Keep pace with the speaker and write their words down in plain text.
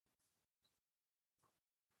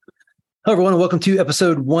Hello, everyone, and welcome to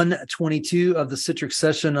episode 122 of the Citrix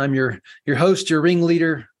Session. I'm your host, your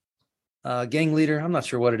ringleader, gang leader. I'm not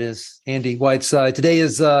sure what it is, Andy Whiteside. Today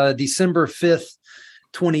is December 5th,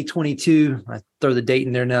 2022. I throw the date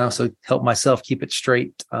in there now, so help myself keep it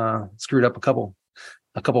straight. Screwed up a couple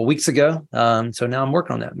weeks ago, so now I'm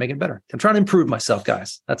working on that, making it better. I'm trying to improve myself,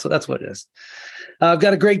 guys. That's what it is. I've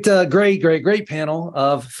got a great panel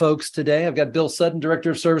of folks today. I've got Bill Sutton,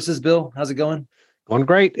 Director of Services. Bill, how's it going? Going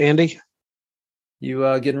great, Andy. You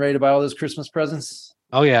getting ready to buy all those Christmas presents?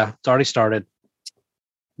 Oh yeah, it's already started.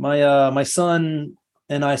 My son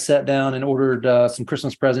and I sat down and ordered some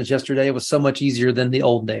Christmas presents yesterday. It was so much easier than the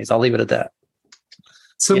old days. I'll leave it at that.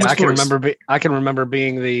 So yeah, I can remember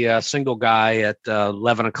being the single guy at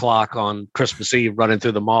 11 o'clock on Christmas Eve, running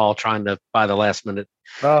through the mall trying to buy the last minute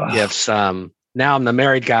gifts. Now I'm the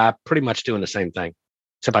married guy, pretty much doing the same thing,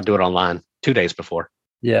 except I do it online 2 days before.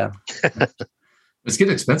 Yeah. It's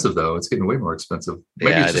getting expensive, though. It's getting way more expensive.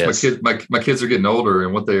 Maybe yeah, it's just my kids are getting older,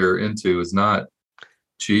 and what they're into is not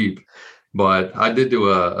cheap. But I did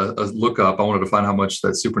do a look up. I wanted to find how much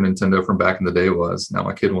that Super Nintendo from back in the day was. Now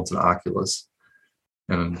my kid wants an Oculus.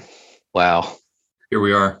 And wow, here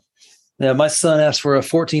we are. Yeah, my son asked for a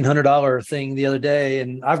 $1,400 thing the other day,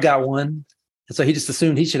 and I've got one. And so he just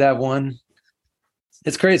assumed he should have one.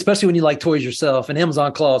 It's crazy, especially when you like toys yourself. And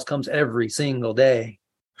Amazon Claus comes every single day.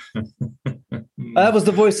 That was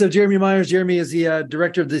the voice of Jeremy Myers. Jeremy is the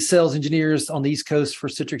director of the sales engineers on the East Coast for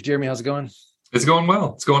Citrix. Jeremy, how's it going? It's going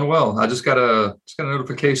well. It's going well. I just got a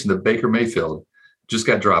notification that Baker Mayfield just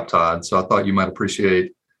got dropped, Todd. So I thought you might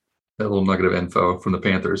appreciate that little nugget of info from the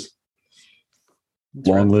Panthers.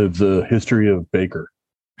 Long live the history of Baker.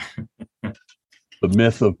 The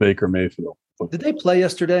myth of Baker Mayfield. Did they play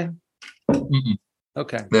yesterday? Mm-mm.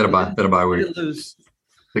 Okay. They had a bye week. They didn't lose.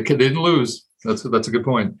 They didn't lose. That's a good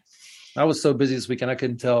point. I was so busy this weekend, I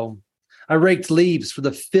couldn't tell. I raked leaves for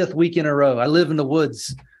the 5th week in a row. I live in the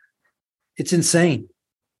woods. It's insane.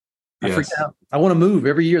 I freaked out. I want to move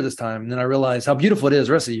every year this time. And then I realize how beautiful it is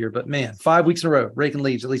the rest of the year. But man, 5 weeks in a row, raking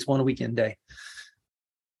leaves, at least one weekend day.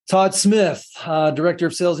 Todd Smith, Director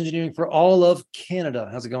of Sales Engineering for all of Canada.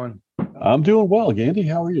 How's it going? I'm doing well, Andy.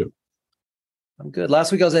 How are you? I'm good.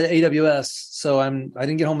 Last week I was at AWS, so I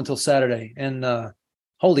didn't get home until Saturday. And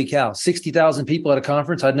holy cow, 60,000 people at a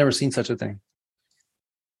conference. I'd never seen such a thing.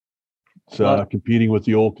 It's competing with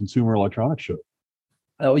the old Consumer Electronics Show.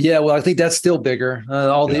 Oh, yeah. Well, I think that's still bigger.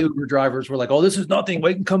 The Uber drivers were like, oh, this is nothing.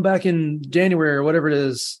 Wait and come back in January or whatever it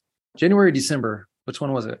is. January, December. Which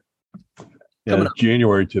one was it? Yeah,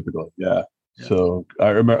 January typically. Yeah. So I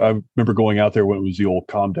remember going out there when it was the old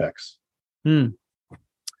Comdex. Well,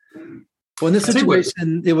 in this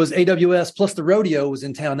situation, it was AWS plus the rodeo was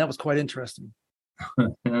in town. That was quite interesting.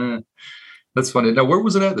 That's funny. Now, where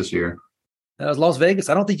was it at this year? That was Las Vegas.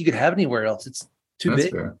 I don't think you could have it anywhere else. It's too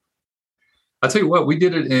big. Fair. I'll tell you what, we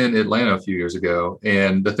did it in Atlanta a few years ago.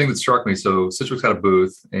 And the thing that struck me, so Citrix had a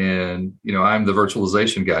booth and, I'm the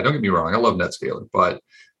virtualization guy. Don't get me wrong. I love NetScaler, but,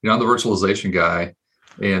 I'm the virtualization guy.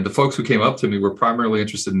 And the folks who came up to me were primarily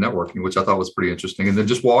interested in networking, which I thought was pretty interesting. And then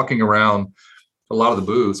just walking around a lot of the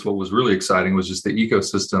booths, what was really exciting was just the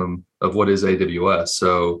ecosystem of what is AWS.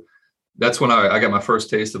 So that's when I got my first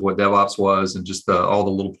taste of what DevOps was and just all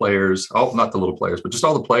the little players, not the little players, but just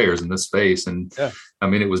all the players in this space. And I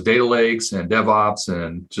mean, it was data lakes and DevOps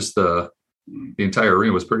and just the entire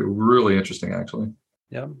arena was really interesting, actually.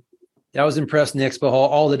 Yeah. I was impressed in the expo hall,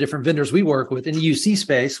 all the different vendors we work with in the UC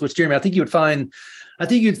space, which, Jeremy, I think you'd find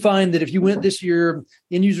that if you went this year,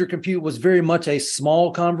 end user compute was very much a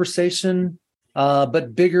small conversation,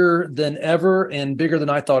 but bigger than ever and bigger than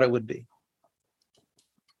I thought it would be.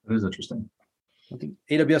 It is interesting. I think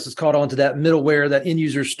AWS has caught on to that middleware, that end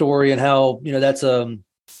user story, and how, that's a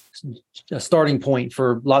starting point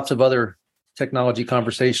for lots of other technology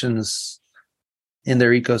conversations in their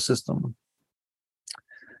ecosystem.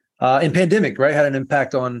 And pandemic, right, had an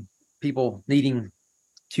impact on people needing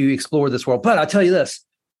to explore this world. But I'll tell you this,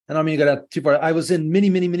 and I mean, you got too far. I was in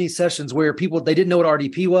many sessions where they didn't know what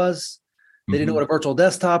RDP was. They didn't know what a virtual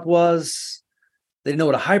desktop was. They didn't know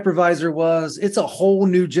what a hypervisor was. It's a whole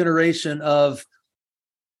new generation of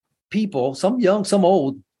people, some young, some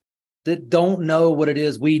old, that don't know what it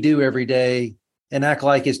is we do every day and act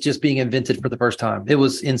like it's just being invented for the first time. It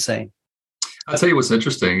was insane. I'll tell you what's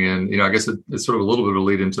interesting. And, I guess it's sort of a little bit of a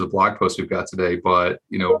lead into the blog post we've got today, but,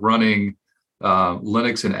 running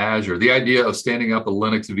Linux in Azure, the idea of standing up a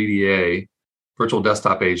Linux VDA, virtual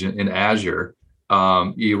desktop agent in Azure,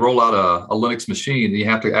 you roll out a Linux machine and you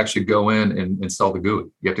have to actually go in and install the GUI.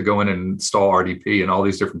 You have to go in and install RDP and all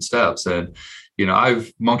these different steps. And,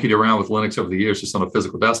 I've monkeyed around with Linux over the years just on a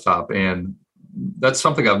physical desktop, and that's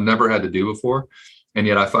something I've never had to do before. And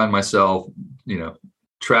yet I find myself,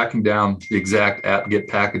 tracking down the exact apt-get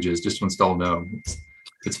packages just to install GNOME.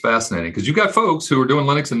 It's fascinating because you've got folks who are doing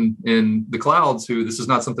Linux in the clouds who this is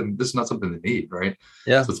not something they need, right?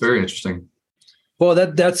 Yeah. So it's very interesting. Well,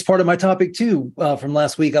 that's part of my topic too. From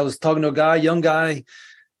last week, I was talking to a young guy.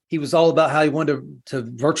 He was all about how he wanted to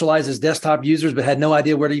virtualize his desktop users, but had no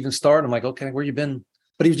idea where to even start. I'm like, okay, where you been?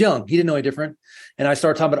 But he was young. He didn't know any different. And I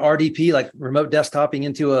started talking about RDP, like remote desktoping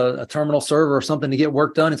into a terminal server or something to get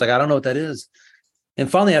work done. It's like, I don't know what that is. And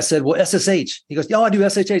finally I said, well, SSH. He goes, I do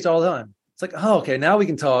SSH all the time. It's like, oh, okay, now we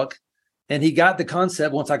can talk. And he got the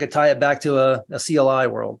concept once I could tie it back to a CLI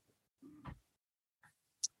world.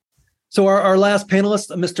 So our last panelist,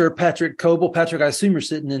 Mr. Patrick Coble. Patrick, I assume you're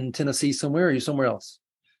sitting in Tennessee somewhere. Or are you somewhere else?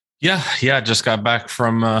 Yeah. Just got back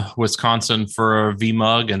from Wisconsin for a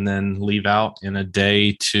VMUG and then leave out in a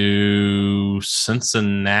day to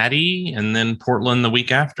Cincinnati and then Portland the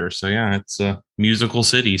week after. So yeah, it's musical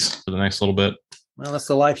cities for the next little bit. Well, that's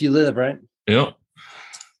the life you live, right? Yep.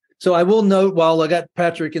 So I will note, while I got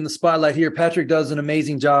Patrick in the spotlight here, Patrick does an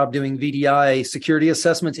amazing job doing VDI security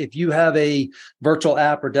assessments. If you have a virtual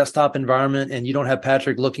app or desktop environment and you don't have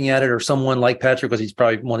Patrick looking at it, or someone like Patrick, because he's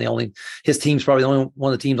probably his team's probably the only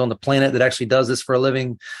one of the teams on the planet that actually does this for a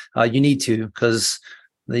living, you need to, because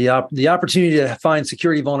the opportunity to find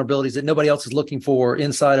security vulnerabilities that nobody else is looking for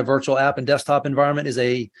inside a virtual app and desktop environment is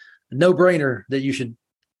a no-brainer that you should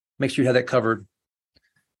make sure you have that covered.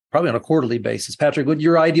 Probably on a quarterly basis. Patrick, would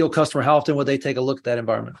your ideal customer, how often would they take a look at that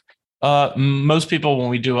environment? Most people, when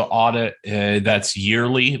we do an audit, that's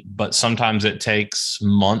yearly, but sometimes it takes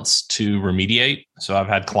months to remediate. So I've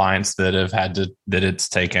had clients that it's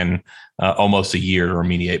taken almost a year to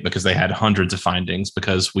remediate because they had hundreds of findings,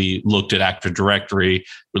 because we looked at Active Directory,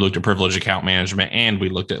 we looked at privileged account management, and we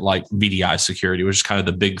looked at like VDI security, which is kind of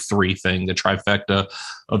the big three thing, the trifecta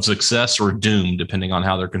of success or doom, depending on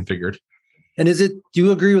how they're configured. And do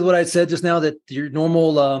you agree with what I said just now, that your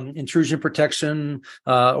normal intrusion protection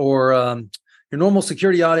or your normal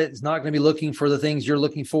security audit is not going to be looking for the things you're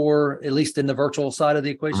looking for, at least in the virtual side of the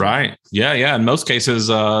equation? Right. Yeah. In most cases,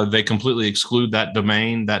 they completely exclude that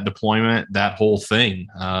domain, that deployment, that whole thing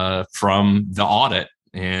from the audit.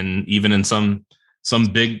 And even in some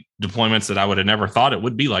big deployments that I would have never thought it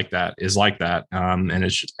would be like that is like that.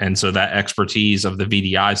 And so that expertise of the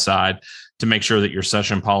VDI side to make sure that your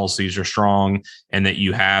session policies are strong and that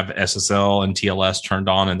you have SSL and TLS turned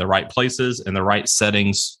on in the right places and the right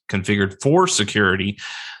settings configured for security,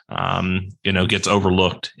 gets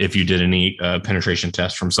overlooked if you did any penetration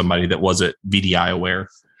test from somebody that wasn't VDI aware.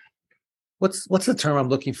 What's the term I'm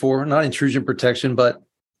looking for? Not intrusion protection, but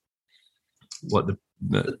what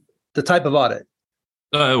the type of audit?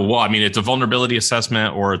 It's a vulnerability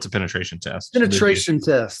assessment or it's a penetration test. Penetration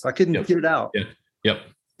test. I couldn't get it out. Yeah. Yep.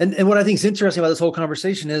 And what I think is interesting about this whole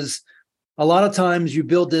conversation is a lot of times you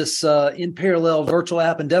build this in parallel virtual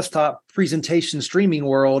app and desktop presentation streaming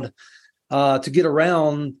world to get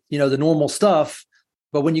around, the normal stuff.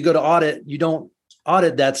 But when you go to audit, you don't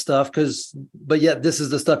audit that stuff but yet this is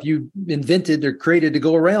the stuff you invented or created to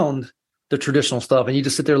go around the traditional stuff. And you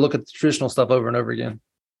just sit there and look at the traditional stuff over and over again.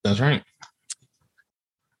 That's right.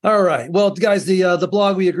 All right. Well, guys, the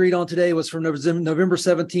blog we agreed on today was from November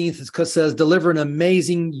 17th. It says, deliver an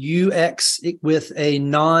amazing UX with a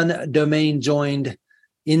non-domain joined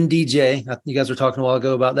NDJ. You guys were talking a while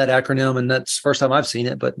ago about that acronym, and that's the first time I've seen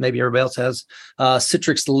it, but maybe everybody else has.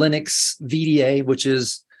 Citrix Linux VDA, which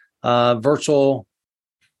is virtual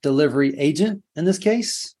delivery agent in this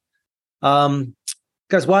case.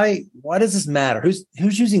 Guys, why does this matter? Who's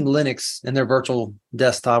using Linux in their virtual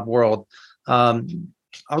desktop world?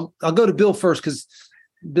 I'll go to Bill first, because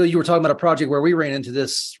Bill, you were talking about a project where we ran into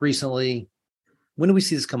this recently. When do we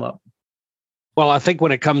see this come up? Well, I think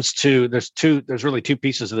when it comes to there's really two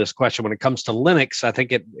pieces of this question. When it comes to Linux, I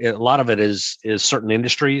think a lot of it is certain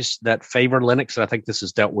industries that favor Linux, and I think this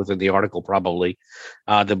is dealt with in the article probably.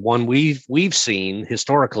 The one we've seen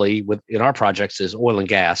historically in our projects is oil and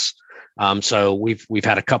gas. So we've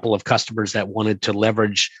had a couple of customers that wanted to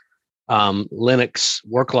leverage Linux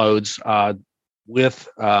workloads with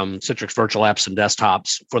Citrix virtual apps and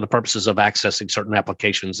desktops for the purposes of accessing certain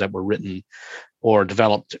applications that were written or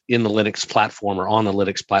developed in the Linux platform or on the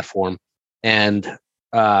Linux platform. And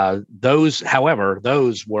those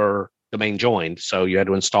were domain joined. So you had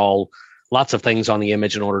to install lots of things on the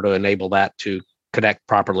image in order to enable that to connect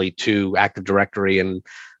properly to Active Directory and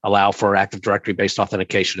allow for Active Directory-based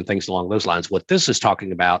authentication and things along those lines. What this is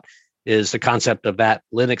talking about is the concept of that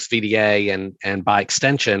Linux VDA, and by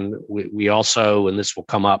extension, we also, and this will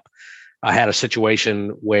come up I had a situation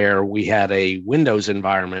where we had a Windows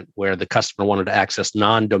environment where the customer wanted to access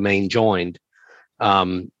non-domain joined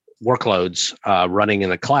workloads running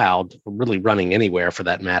in the cloud, really running anywhere for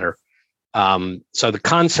that matter. So the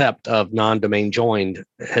concept of non-domain joined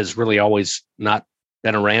has really always not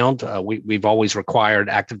been around. We've always required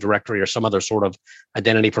Active Directory or some other sort of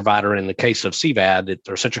identity provider. In the case of CVAD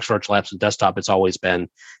or Citrix Virtual Apps and Desktop, it's always been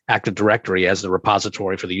Active Directory as the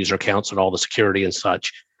repository for the user accounts and all the security and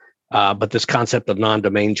such. But this concept of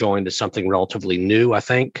non-domain joined is something relatively new, I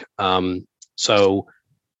think. That's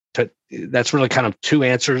really kind of two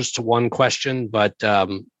answers to one question. But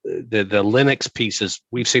the Linux pieces,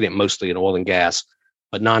 we've seen it mostly in oil and gas,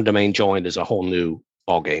 but non-domain joined is a whole new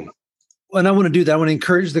ballgame. And I want to do that. I want to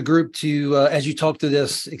encourage the group to, as you talk through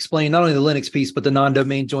this, explain not only the Linux piece, but the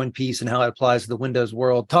non-domain joined piece and how it applies to the Windows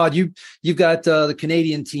world. Todd, you've got the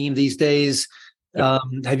Canadian team these days.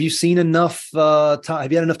 Have you seen enough time?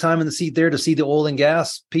 Have you had enough time in the seat there to see the oil and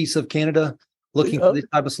gas piece of Canada looking for this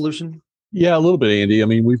type of solution? Yeah, a little bit, Andy. I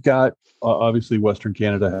mean, we've got obviously Western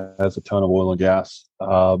Canada has a ton of oil and gas,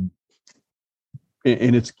 and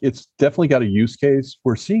it's definitely got a use case.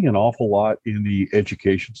 We're seeing an awful lot in the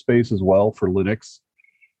education space as well for Linux,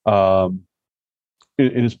 and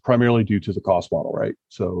it's primarily due to the cost model, right?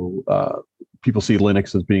 So people see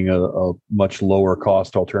Linux as being a much lower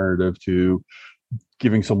cost alternative to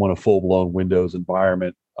giving someone a full-blown Windows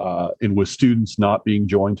environment, and with students not being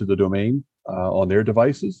joined to the domain on their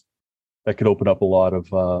devices, that could open up a lot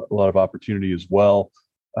of opportunity as well.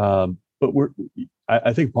 But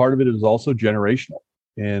I think part of it is also generational,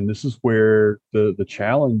 and this is where the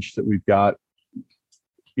challenge that we've got.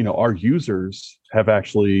 You know, our users have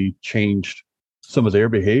actually changed some of their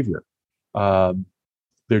behavior.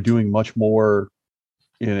 They're doing much more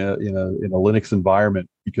in a Linux environment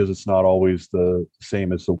because it's not always the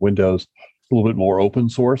same as the Windows. A little bit more open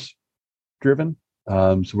source driven.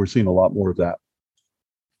 So we're seeing a lot more of that.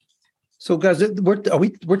 So, guys,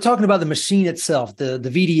 we're talking about the machine itself, the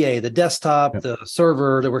VDA, the desktop, the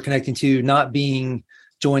server that we're connecting to, not being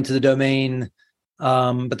joined to the domain,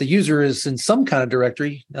 but the user is in some kind of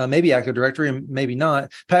directory, maybe Active Directory, and maybe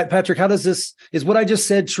not. Patrick, how does this? Is what I just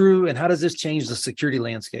said true, and how does this change the security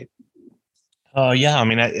landscape? Yeah, I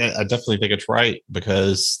mean, I definitely think it's right,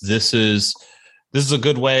 because this is a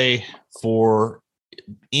good way for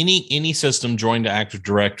any system joined to Active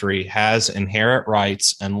Directory has inherent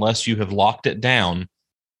rights unless you have locked it down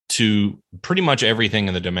to pretty much everything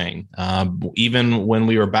in the domain. Even when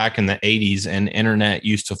we were back in the 80s and internet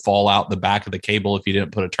used to fall out the back of the cable if you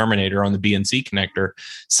didn't put a terminator on the BNC connector,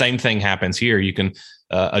 same thing happens here. You can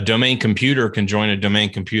a domain computer can join a domain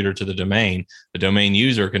computer to the domain. A domain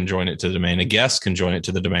user can join it to the domain. A guest can join it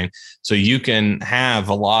to the domain. So you can have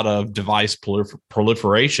a lot of device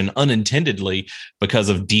proliferation unintendedly because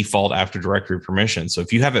of default Active Directory permission. So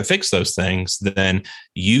if you haven't fixed those things, then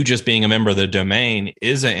you just being a member of the domain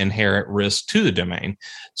is an inherent risk to the domain.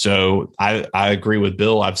 So I agree with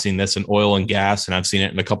Bill. I've seen this in oil and gas, and I've seen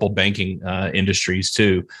it in a couple banking industries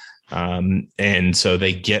too. And so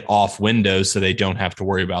they get off Windows so they don't have to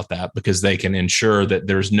worry about that, because they can ensure that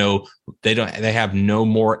they have no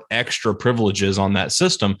more extra privileges on that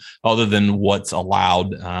system other than what's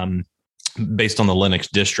allowed based on the Linux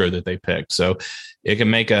distro that they picked. So it can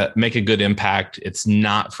make a good impact. It's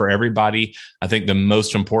not for everybody. I think the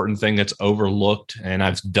most important thing that's overlooked, and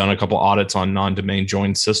I've done a couple audits on non-domain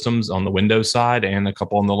joined systems on the Windows side and a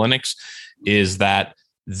couple on the Linux, is that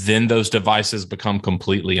then those devices become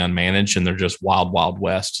completely unmanaged and they're just wild, wild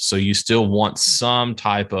west. So you still want some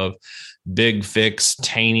type of big fix,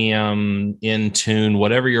 Tanium, Intune,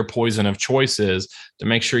 whatever your poison of choice is, to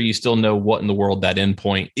make sure you still know what in the world that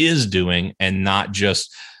endpoint is doing, and not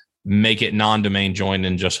just make it non-domain joined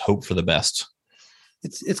and just hope for the best.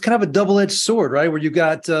 It's kind of a double-edged sword, right? Where you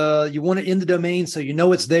got you want it in the domain, so you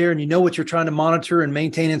know it's there and you know what you're trying to monitor and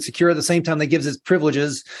maintain and secure. At the same time, that gives it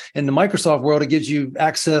privileges. In the Microsoft world, it gives you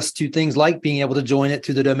access to things like being able to join it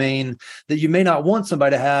to the domain that you may not want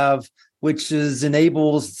somebody to have, which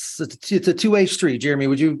enables it's a two-way street. Jeremy,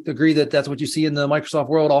 would you agree that that's what you see in the Microsoft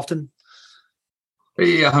world often?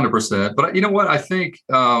 Yeah, 100%. But you know what? I think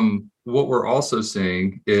what we're also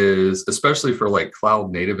seeing is, especially for like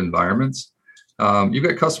cloud native environments, you've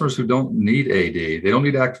got customers who don't need AD. They don't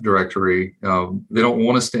need Active Directory. They don't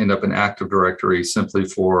want to stand up an Active Directory simply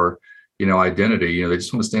for, identity. They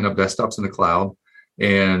just want to stand up desktops in the cloud,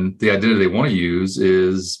 and the identity they want to use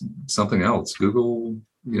is something else. Google,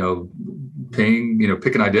 Ping,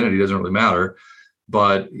 pick an identity, doesn't really matter.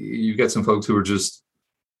 But you've got some folks who are just,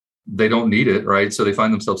 they don't need it, right? So they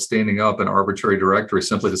find themselves standing up an arbitrary directory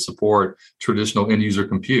simply to support traditional end user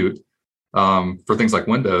compute. for things like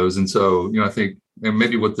Windows. And so, I think, and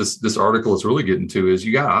maybe what this article is really getting to is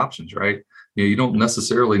you got options, right? You don't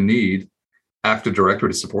necessarily need Active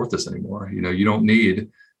Directory to support this anymore. You don't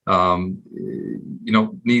need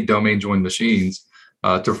domain joined machines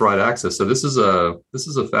to provide access. So this is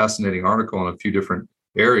a fascinating article on a few different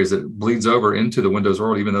areas that bleeds over into the Windows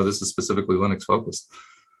world, even though this is specifically Linux focused.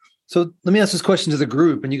 So let me ask this question to the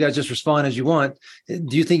group, and you guys just respond as you want.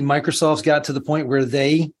 Do you think Microsoft's got to the point where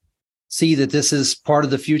they see that this is part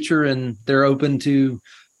of the future and they're open to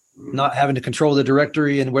not having to control the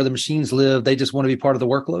directory and where the machines live? They just want to be part of the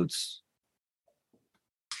workloads?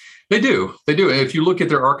 They do. And if you look at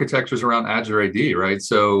their architectures around Azure AD, right?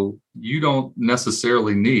 So you don't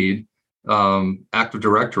necessarily need Active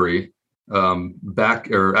Directory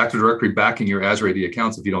Active Directory backing your Azure AD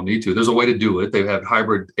accounts if you don't need to. There's a way to do it. They have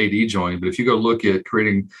hybrid AD join, but if you go look at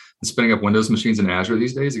creating and spinning up Windows machines in Azure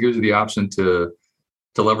these days, it gives you the option to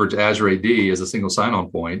leverage Azure AD as a single sign-on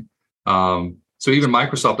point. So even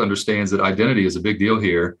Microsoft understands that identity is a big deal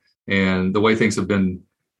here, and the way things have been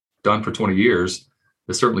done for 20 years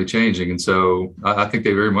is certainly changing. And so I think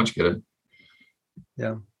they very much get it.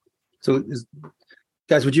 Yeah. So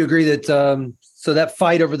guys, would you agree that so that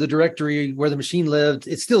fight over the directory where the machine lived,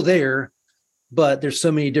 it's still there, but there's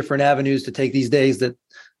so many different avenues to take these days that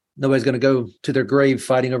nobody's going to go to their grave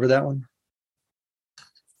fighting over that one?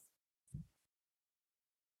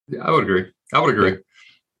 Yeah, I would agree.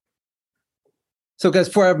 So guys,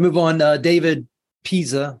 before I move on, David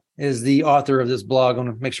Pisa is the author of this blog. I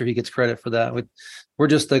want to make sure he gets credit for that. We're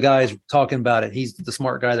just the guys talking about it. He's the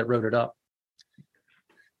smart guy that wrote it up.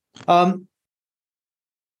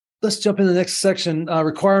 Let's jump into the next section,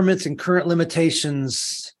 requirements and current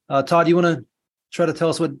limitations. Todd, you want to try to tell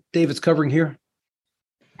us what David's covering here?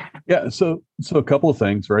 Yeah, so a couple of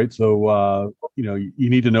things, right? So, you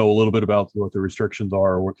need to know a little bit about what the restrictions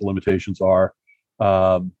are, or what the limitations are.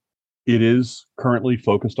 It is currently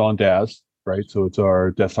focused on DAS, right? So it's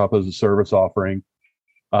our desktop as a service offering.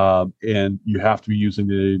 And you have to be using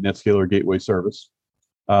the NetScaler Gateway service.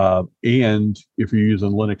 And if you're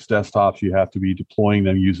using Linux desktops, you have to be deploying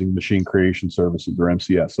them using machine creation services, or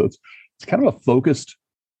MCS. So it's kind of a focused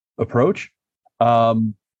approach.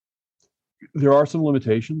 There are some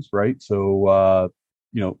limitations, right? So,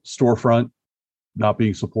 Storefront not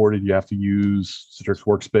being supported, you have to use Citrix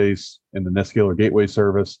Workspace and the NetScaler Gateway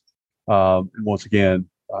service. And once again,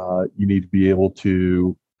 you need to be able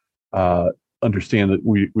to understand that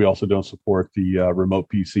we also don't support the remote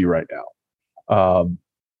PC right now.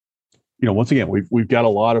 Once again, we've got a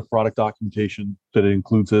lot of product documentation that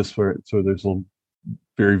includes this. So there's some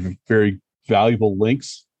very, very valuable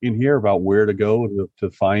links in here about where to go to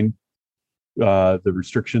find the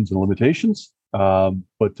restrictions and limitations.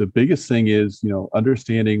 But the biggest thing is,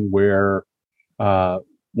 understanding where what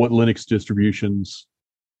Linux distributions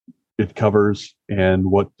it covers, and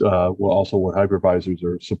what hypervisors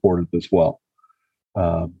are supported as well.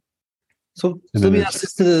 So let me ask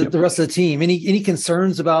this to the rest of the team. Any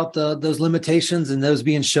concerns about those limitations and those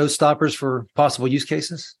being showstoppers for possible use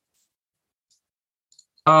cases?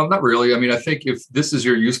 Not really. I mean, I think if this is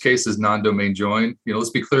your use case as non-domain join, let's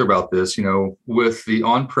be clear about this. With the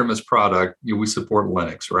on-premise product, we support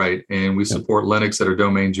Linux, right? And we support Linux that are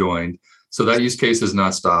domain joined. So that use case is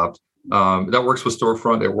not stopped. That works with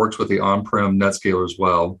Storefront. It works with the on-prem NetScaler as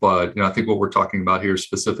well. But I think what we're talking about here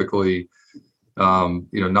specifically,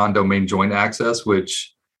 non-domain join access,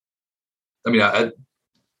 which, I mean,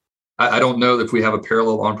 I don't know if we have a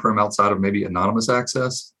parallel on-prem outside of maybe anonymous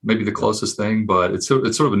access, maybe the closest thing, but it's sort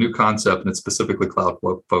of a new concept, and it's specifically cloud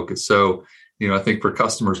focused. So, I think for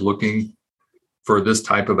customers looking for this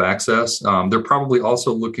type of access, they're probably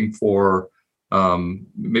also looking for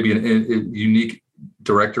maybe a unique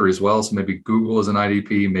directory as well. So maybe Google as an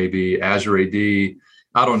IDP, maybe Azure AD.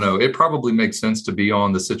 I don't know. It probably makes sense to be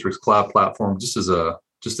on the Citrix Cloud platform just as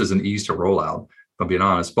an ease to roll out, if I'm being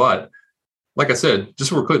honest. But like I said, just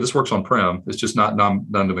so we're clear, this works on-prem. It's just not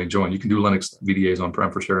non-domain join. You can do Linux VDAs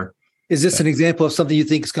on-prem for sure. Is this an example of something you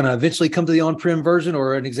think is going to eventually come to the on-prem version,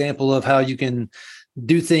 or an example of how you can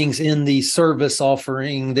do things in the service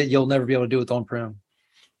offering that you'll never be able to do with on-prem?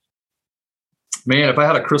 Man, if I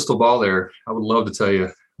had a crystal ball there, I would love to tell you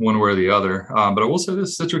one way or the other. But I will say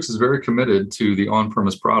this, Citrix is very committed to the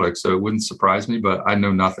on-premise product, so it wouldn't surprise me, but I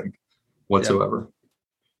know nothing whatsoever.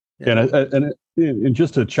 Yeah. And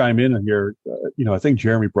just to chime in here, I think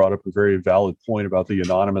Jeremy brought up a very valid point about the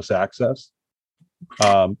anonymous access.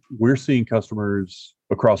 We're seeing customers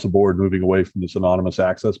across the board moving away from this anonymous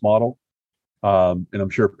access model. And I'm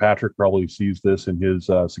sure Patrick probably sees this in his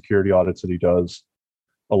security audits that he does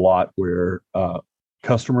a lot, where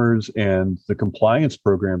customers and the compliance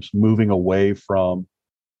programs moving away from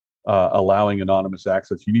allowing anonymous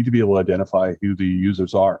access. You need to be able to identify who the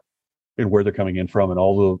users are and where they're coming in from, and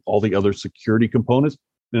all the other security components.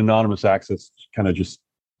 And anonymous access kind of just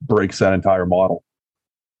breaks that entire model.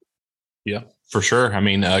 Yeah, for sure. I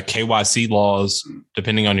mean, KYC laws,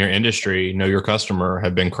 depending on your industry, know your customer,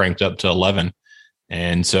 have been cranked up to 11.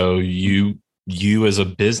 And so you as a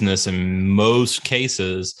business, in most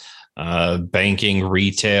cases, banking,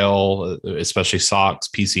 retail, especially SOX,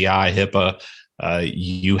 PCI, HIPAA,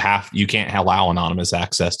 you can't allow anonymous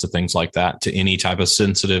access to things like that, to any type of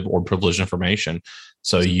sensitive or privileged information.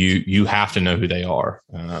 So you have to know who they are.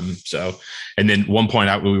 And then one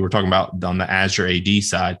point we were talking about on the Azure AD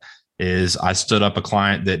side is I stood up a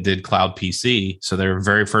client that did Cloud PC. So their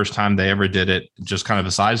very first time they ever did it, just kind of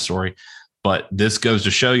a side story. But this goes to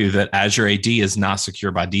show you that Azure AD is not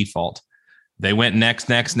secure by default. They went next,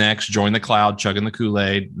 joined the cloud, chugging the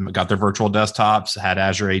Kool-Aid, got their virtual desktops, had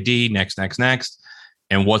Azure AD, next.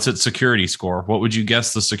 And what's its security score? What would you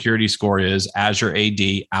guess the security score is? Azure AD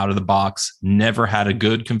out of the box, never had a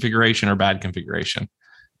good configuration or bad configuration.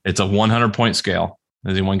 It's a 100-point scale.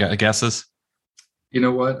 Does anyone got guesses? You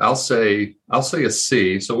know what? I'll say a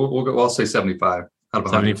C. So we'll go. I'll say 75 out of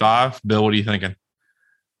 75. Bill, what are you thinking?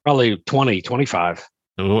 Probably 20, 25.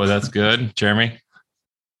 Oh, that's good. Jeremy?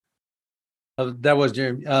 That was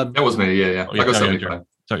Jeremy. That was me. Yeah. Oh, yeah, I go 75.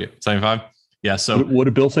 So yeah, 75. Yeah. So what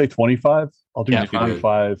did Bill say? 25? I'll do Yeah,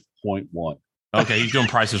 25.1. okay, he's doing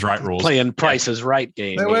Price is Right rules. Playing Price is Right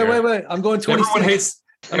game. Wait. I'm going 26.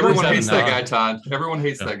 Everyone hates that guy, Todd. Everyone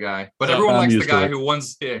hates that guy. But everyone likes the guy who won.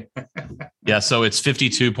 Yeah, so it's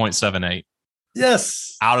 52.78.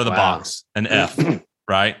 Yes. Out of the box, an F,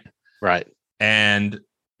 right? Right. And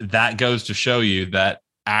that goes to show you that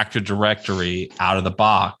Active Directory out of the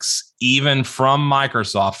box, even from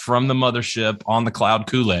Microsoft, from the mothership on the cloud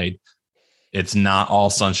Kool-Aid, it's not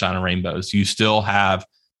all sunshine and rainbows. You still have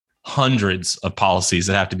hundreds of policies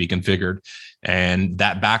that have to be configured. And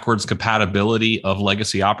that backwards compatibility of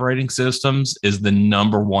legacy operating systems is the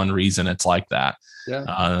number one reason it's like that.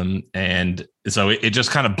 Yeah. And so it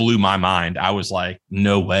just kind of blew my mind. I was like,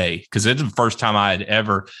 no way. Because it's the first time I had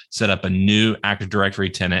ever set up a new Active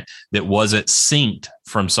Directory tenant that wasn't synced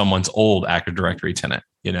from someone's old Active Directory tenant,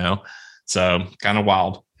 So kind of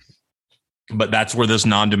wild. But that's where this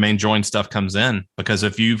non-domain join stuff comes in. Because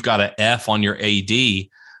if you've got an F on your AD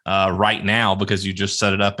right now, because you just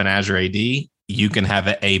set it up in Azure AD, you can have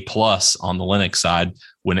an A+ on the Linux side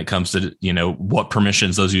when it comes to, what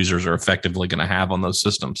permissions those users are effectively going to have on those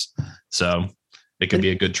systems. So it could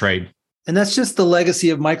be a good trade. And that's just the legacy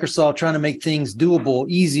of Microsoft trying to make things doable,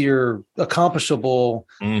 easier, accomplishable.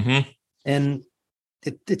 Mm-hmm. And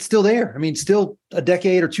it's still there. I mean, still a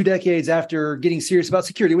decade or 2 decades after getting serious about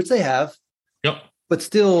security, which they have. Yep. But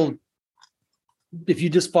still, if you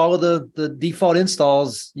just follow the default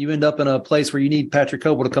installs, you end up in a place where you need Patrick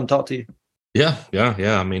Coble to come talk to you. Yeah.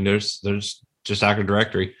 I mean, there's just Active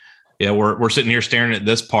Directory. Yeah, we're sitting here staring at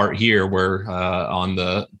this part here, where on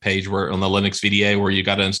the page where on the Linux VDA, where you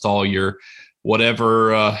got to install your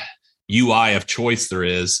whatever UI of choice there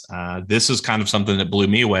is. This is kind of something that blew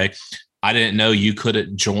me away. I didn't know you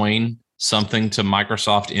couldn't join something to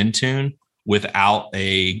Microsoft Intune without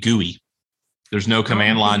a GUI. There's no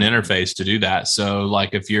command line interface to do that. So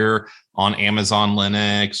like if you're on Amazon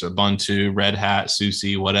Linux, Ubuntu, Red Hat,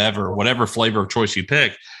 SUSE, whatever flavor of choice you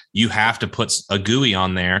pick, you have to put a GUI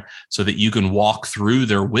on there so that you can walk through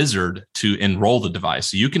their wizard to enroll the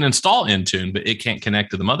device. So you can install Intune, but it can't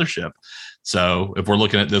connect to the mothership. So if we're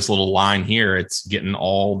looking at this little line here, it's getting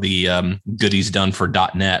all the goodies done for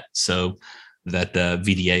 .NET so that the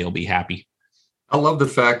VDA will be happy. I love the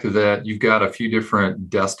fact that you've got a few different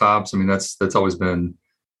desktops. I mean, that's always been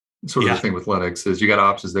sort of the thing with Linux is you got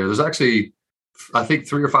options there. There's actually, I think,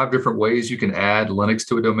 3 or 5 different ways you can add Linux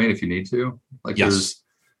to a domain if you need to. There's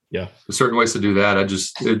certain ways to do that.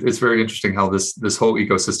 It's very interesting how this whole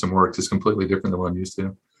ecosystem works. It's completely different than what I'm used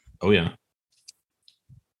to. Oh yeah.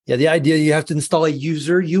 Yeah. The idea you have to install a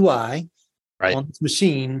user UI on this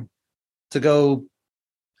machine to go.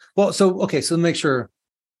 Well, so to make sure,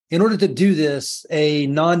 in order to do this, a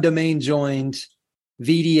non-domain joined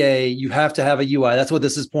VDA, you have to have a UI. That's what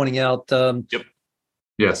this is pointing out. Yep.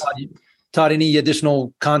 Yes. Todd, any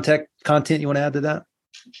additional content you want to add to that?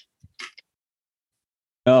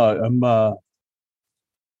 I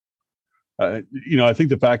think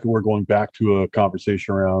the fact that we're going back to a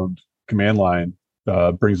conversation around command line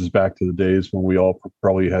brings us back to the days when we all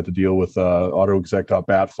probably had to deal with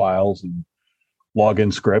autoexec.bat files and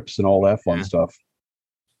login scripts and all that fun stuff.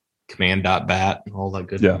 Command.bat, all that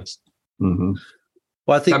goodness. Yeah. Mm-hmm.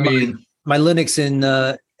 Well, I think my Linux and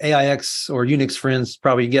AIX or Unix friends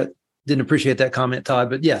probably didn't appreciate that comment, Todd,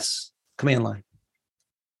 but yes, command line.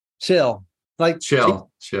 Shell.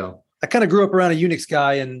 Shell. I kind of grew up around a Unix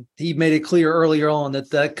guy, and he made it clear earlier on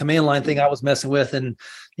that command line thing I was messing with, and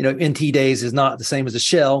NT days is not the same as a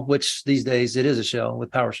shell, which these days it is a shell with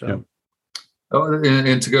PowerShell. Yep. Oh,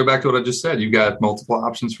 and to go back to what I just said, you got multiple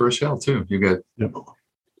options for a shell too. You got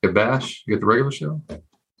Bash, you get the regular shell.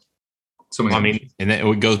 So I mean, and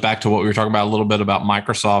it goes back to what we were talking about a little bit about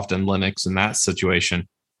Microsoft and Linux in that situation.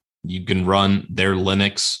 You can run their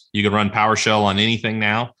Linux. You can run PowerShell on anything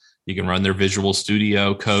now. You can run their Visual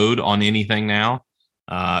Studio Code on anything now.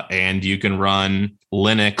 And you can run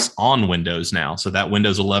Linux on Windows now. So that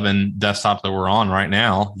Windows 11 desktop that we're on right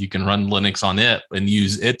now, you can run Linux on it and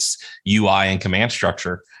use its UI and command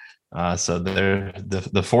structure. So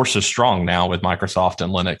the force is strong now with Microsoft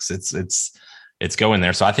and Linux. It's going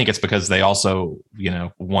there. So I think it's because they also,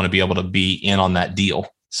 want to be able to be in on that deal.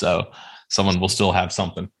 So someone will still have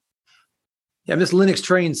something. Yeah, this Linux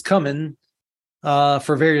train's coming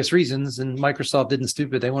for various reasons, and Microsoft didn't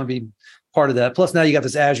stupid. They want to be part of that. Plus now you got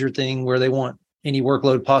this Azure thing where they want any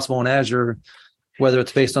workload possible in Azure, whether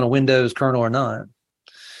it's based on a Windows kernel or not.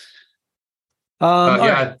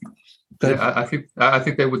 I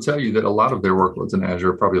think they would tell you that a lot of their workloads in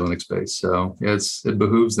Azure are probably Linux based. So it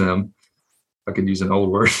behooves them. I could use an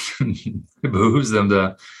old word. It behooves them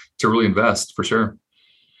to really invest for sure.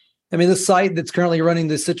 I mean, the site that's currently running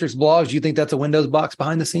the Citrix blogs, do you think that's a Windows box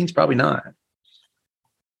behind the scenes? Probably not.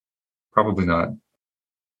 Probably not.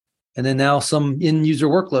 And then now some in-user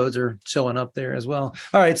workloads are showing up there as well.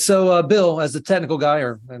 All right. So Bill, as the technical guy,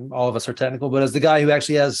 and all of us are technical, but as the guy who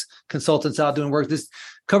actually has consultants out doing work,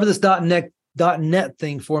 cover this .NET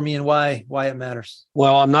thing for me and why it matters.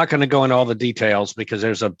 Well, I'm not going to go into all the details because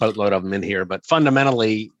there's a boatload of them in here, but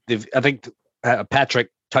fundamentally, I think Patrick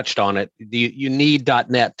touched on it. You need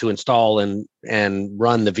 .NET to install and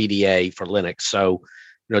run the VDA for Linux. So,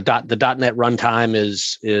 the .NET runtime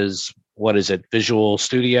is what is it? Visual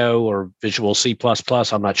Studio or Visual C++?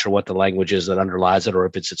 I'm not sure what the language is that underlies it, or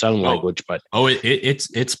if it's its own language. But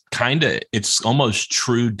it's almost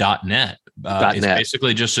true .NET. It's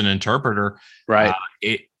basically just an interpreter, right?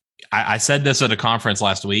 I said this at a conference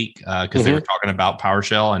last week because they were talking about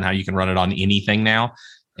PowerShell and how you can run it on anything now,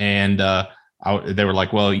 and they were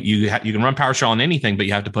like, "Well, you can run PowerShell on anything, but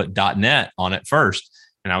you have to put .NET on it first."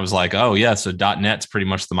 And I was like, "Oh yeah, so .NET's pretty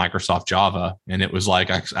much the Microsoft Java." And it was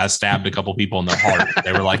like I stabbed a couple people in the heart.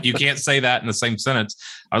 They were like, "You can't say that in the same sentence."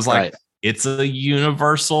 I was like, It's a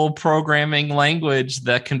universal programming language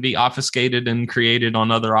that can be obfuscated and created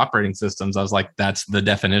on other operating systems. I was like, that's the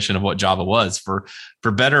definition of what Java was. For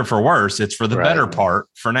better or for worse, it's for the better part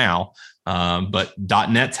for now. But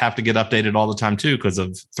 .NETs have to get updated all the time too because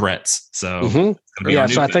of threats. So so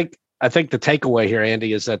I think the takeaway here,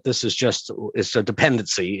 Andy, is that this is it's a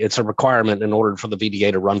dependency. It's a requirement in order for the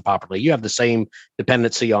VDA to run properly. You have the same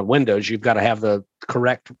dependency on Windows. You've got to have the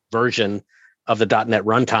correct version of the .NET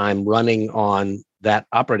runtime running on that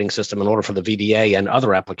operating system in order for the VDA and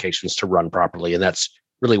other applications to run properly. And that's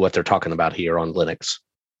really what they're talking about here on Linux.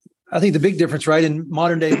 I think the big difference, right, in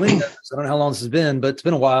modern day Windows, I don't know how long this has been, but it's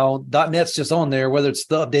been a while. .NET's just on there. Whether it's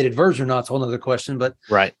the updated version or not, it's a whole other question. But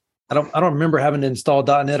right. I don't remember having to install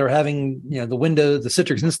 .NET or having the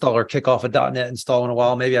Citrix installer kick off a .NET install in a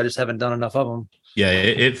while. Maybe I just haven't done enough of them. Yeah,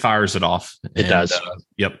 it fires it off. It does.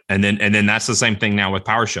 Yep. And then that's the same thing now with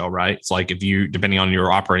PowerShell, right? It's like if you, depending on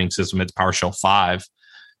your operating system, it's PowerShell 5.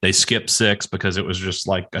 They skipped 6 because it was just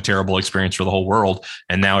like a terrible experience for the whole world.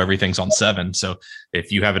 And now everything's on 7. So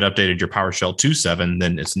if you have it updated your PowerShell to 7,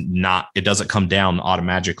 then it doesn't come down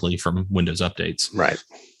automatically from Windows updates. Right.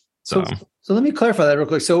 So let me clarify that real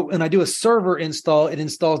quick. So when I do a server install, it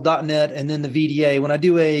installs .NET and then the VDA. When I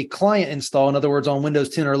do a client install, in other words, on Windows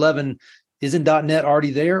 10 or 11, isn't .NET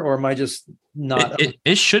already there, or am I just not?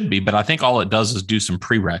 It should be, but I think all it does is do some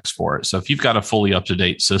prereqs for it. So if you've got a fully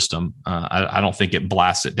up-to-date system, I don't think it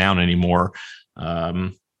blasts it down anymore.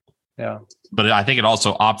 Yeah. But I think it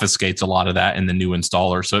also obfuscates a lot of that in the new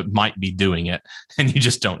installer. So it might be doing it and you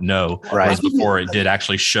just don't know. Right. Whereas before it did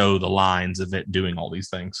actually show the lines of it doing all these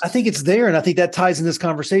things. I think it's there. And I think that ties in this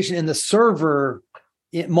conversation. In the server,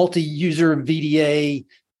 multi-user VDA,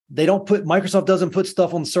 Microsoft doesn't put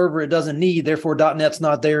stuff on the server it doesn't need. Therefore, .NET's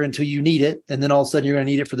not there until you need it. And then all of a sudden you're going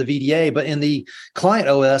to need it for the VDA. But in the client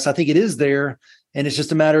OS, I think it is there. And it's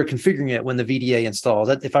just a matter of configuring it when the VDA installs.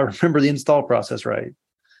 If I remember the install process right.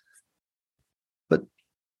 But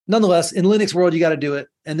nonetheless, in Linux world, you got to do it.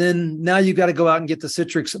 And then now you've got to go out and get the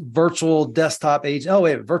Citrix virtual desktop agent. Oh,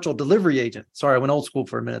 wait, virtual delivery agent. Sorry, I went old school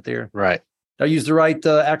for a minute there. Right. Did I use the right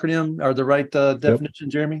acronym or the right definition,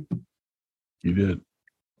 Jeremy? You did.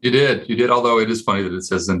 You did. Although it is funny that it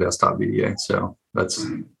says Desktop VDA. So that's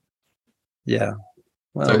yeah.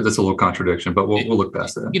 Well, that's a little contradiction, but we'll look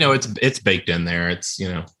past that. It's baked in there. It's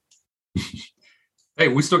Hey,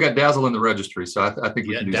 we still got Dazzle in the registry, so I think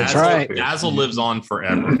we can do Dazzle, that. Right. Dazzle lives on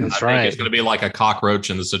forever. That's I think it's going to be like a cockroach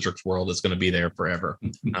in the Citrix world. It's going to be there forever.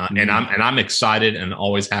 And I'm excited and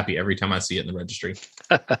always happy every time I see it in the registry.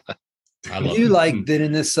 I do like that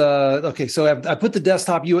in this. Okay, so I put the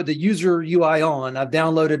desktop the user UI on. I've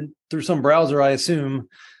downloaded through some browser, I assume.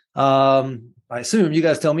 You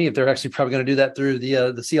guys tell me if they're actually probably going to do that through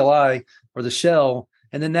the CLI or the shell.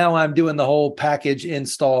 And then now I'm doing the whole package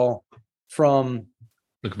install from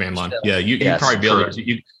the command line. Yeah, you probably be able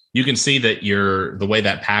to. You can see that the way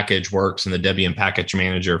that package works in the Debian package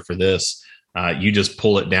manager for this. You just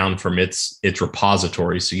pull it down from its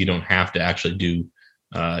repository, so you don't have to actually do.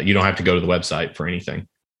 You don't have to go to the website for anything.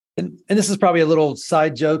 And this is probably a little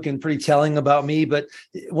side joke and pretty telling about me, but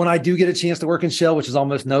when I do get a chance to work in shell, which is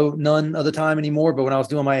almost none of the time anymore, but when I was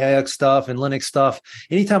doing my AX stuff and Linux stuff,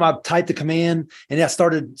 anytime I typed the command and I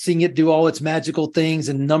started seeing it do all its magical things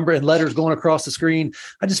and number and letters going across the screen,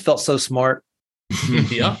 I just felt so smart.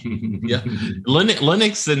 Yeah.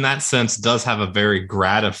 Linux in that sense does have a very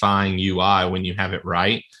gratifying UI when you have it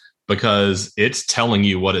right, because it's telling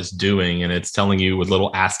you what it's doing, and it's telling you with little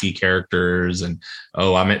ASCII characters and,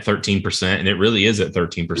 I'm at 13%, and it really is at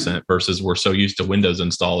 13% versus we're so used to Windows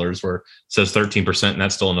installers where it says 13% and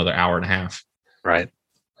that's still another hour and a half. Right.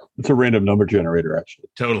 It's a random number generator, actually.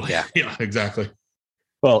 Totally. Yeah, exactly.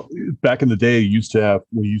 Well, back in the day, we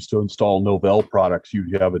used to install Novell products.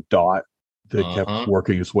 You'd have a dot that kept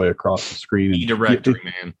working its way across the screen. E-directory,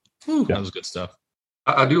 man. That was good stuff.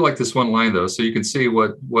 I do like this one line, though. So you can see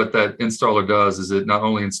what that installer does is it not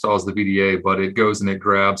only installs the VDA, but it goes and it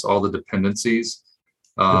grabs all the dependencies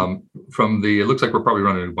from it looks like we're probably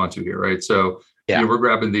running Ubuntu here, right? So we're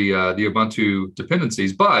grabbing the Ubuntu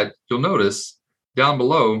dependencies, but you'll notice down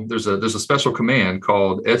below, there's a special command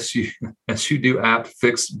called sudo apt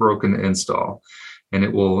fix broken install, and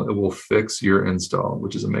it will fix your install,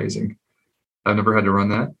 which is amazing. I've never had to run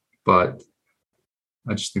that, but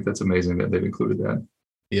I just think that's amazing that they've included that.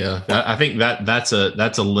 Yeah, I think that's a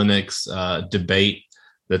Linux debate.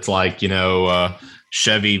 That's like,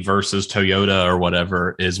 Chevy versus Toyota or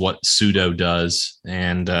whatever is what sudo does.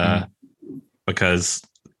 And because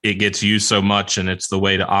it gets used so much and it's the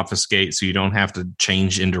way to obfuscate so you don't have to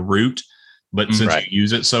change into root. But since you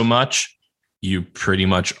use it so much, you pretty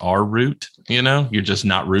much are root, you're just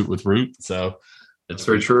not root with root. So that's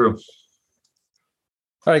very true.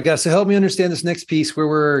 All right, guys. So help me understand this next piece where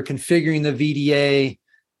we're configuring the VDA.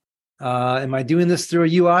 Am I doing this through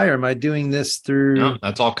a UI or am I doing this through? No,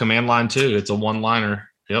 that's all command line too. It's a one-liner.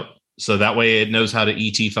 Yep. So that way it knows how to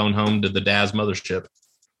ET phone home to the DAS mothership.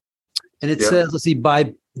 And it says, let's see,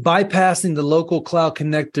 by bypassing the local cloud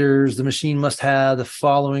connectors, the machine must have the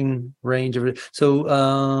following range of it. So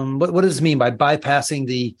what does this mean by bypassing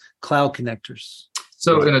the cloud connectors?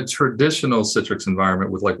 So in a traditional Citrix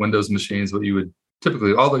environment with like Windows machines, what you would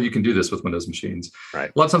typically, although you can do this with Windows machines,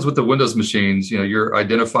 right? A lot of times with the Windows machines, you're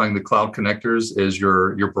identifying the cloud connectors as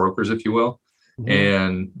your brokers, if you will,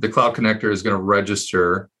 and the cloud connector is going to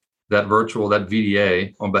register that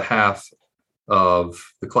VDA on behalf of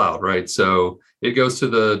the cloud, right? So it goes to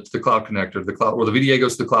the cloud connector, the VDA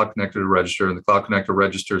goes to the cloud connector to register, and the cloud connector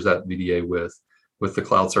registers that VDA with the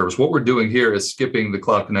cloud service. What we're doing here is skipping the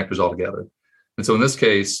cloud connectors altogether, and so in this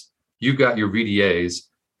case, you've got your VDAs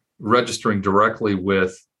registering directly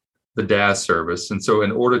with the DAS service. And so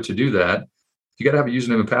in order to do that, you got to have a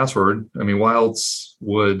username and password. I mean, why else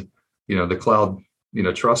would, the cloud,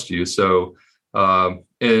 trust you? So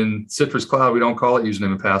in Citrix Cloud, we don't call it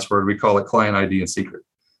username and password. We call it client ID and secret.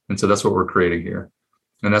 And so that's what we're creating here.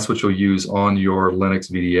 And that's what you'll use on your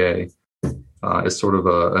Linux VDA as sort of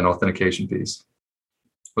an authentication piece.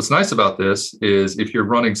 What's nice about this is if you're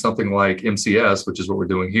running something like MCS, which is what we're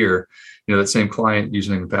doing here, that same client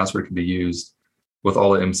username and password can be used with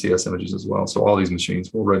all the MCS images as well. So all these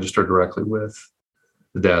machines will register directly with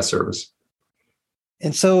the DAS service.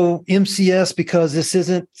 And so MCS, because this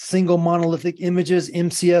isn't single monolithic images,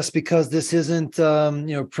 MCS, because this isn't,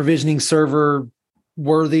 provisioning server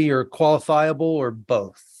worthy or qualifiable, or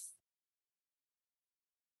both?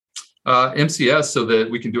 MCS, so that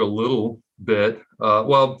we can do a little bit.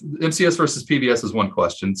 MCS versus PBS is one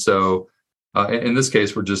question. So in this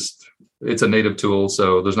case, it's a native tool,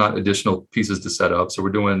 so there's not additional pieces to set up. So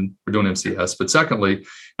we're doing MCS. But secondly,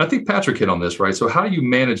 I think Patrick hit on this, right? So how do you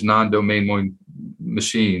manage non-domain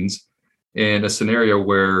machines in a scenario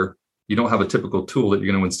where you don't have a typical tool that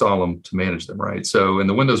you're going to install them to manage them, right? So in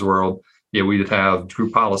the Windows world, we'd have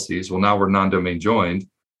group policies. Well, now we're non-domain joined.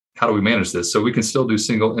 How do we manage this? So we can still do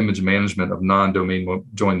single image management of non-domain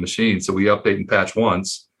joined machines. So we update and patch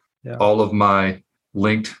once. Yeah. All of my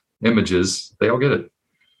linked images, they all get it.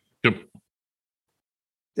 Yep.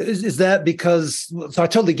 Is that because, so I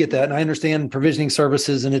totally get that. And I understand provisioning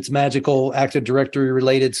services and its magical Active Directory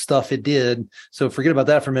related stuff it did. So forget about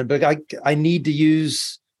that for a minute. But I need to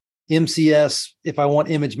use MCS if I want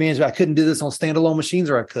image management. I couldn't do this on standalone machines,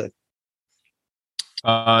 or I could.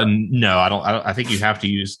 No, I don't. I think you have to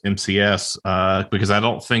use MCS because I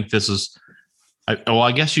don't think this is.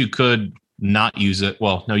 I guess you could not use it.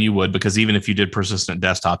 Well, no, you would, because even if you did persistent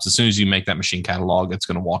desktops, as soon as you make that machine catalog, it's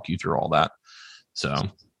going to walk you through all that. So,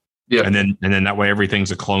 yeah, and then that way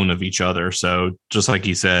everything's a clone of each other. So just like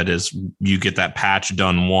he said, is you get that patch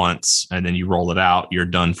done once and then you roll it out, you're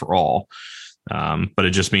done for all. But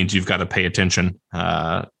it just means you've got to pay attention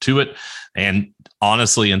to it. And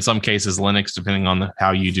honestly, in some cases, Linux, depending on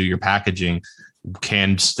how you do your packaging,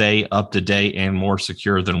 can stay up to date and more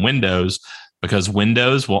secure than Windows, because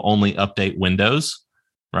Windows will only update Windows,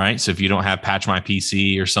 right? So if you don't have Patch My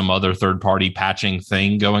PC or some other third-party patching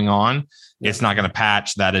thing going on, it's not going to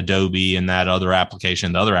patch that Adobe and that other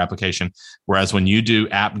application, the other application. Whereas when you do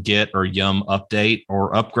apt-get or yum update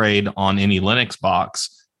or upgrade on any Linux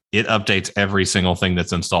box, it updates every single thing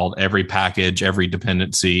that's installed, every package, every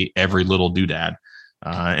dependency, every little doodad.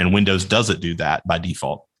 And Windows doesn't do that by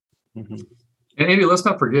default. Mm-hmm. And Andy, let's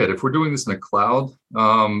not forget, if we're doing this in a cloud,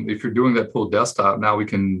 if you're doing that full desktop, now we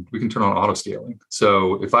can turn on auto scaling.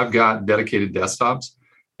 So if I've got dedicated desktops,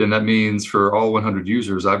 then that means for all 100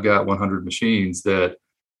 users, I've got 100 machines that,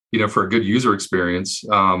 for a good user experience,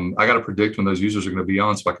 I got to predict when those users are going to be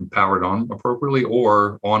on so I can power it on appropriately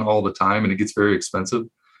or on all the time. And it gets very expensive.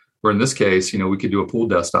 Where in this case, we could do a pool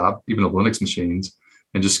desktop, even the Linux machines,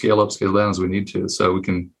 and just scale up, scale down as we need to. So we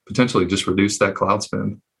can potentially just reduce that cloud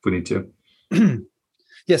spend if we need to.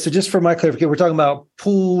 Yeah. So just for my clarification, we're talking about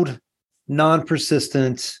pooled,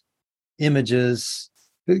 non-persistent images.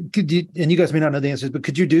 Could you, and you guys may not know the answers, but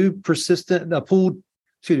could you do persistent, pooled,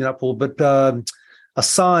 excuse me, not pooled, but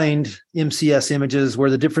assigned MCS images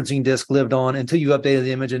where the differencing disk lived on until you updated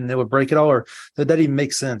the image and it would break it all? Or did that even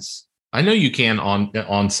make sense? I know you can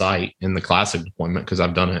on site in the classic deployment because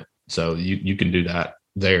I've done it. So you can do that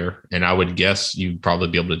there. And I would guess you'd probably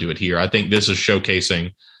be able to do it here. I think this is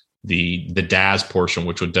showcasing the DAS portion,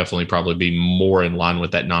 which would definitely probably be more in line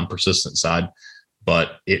with that non-persistent side,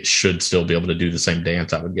 but it should still be able to do the same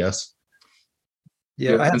dance, I would guess.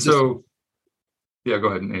 Yeah. And so, yeah, go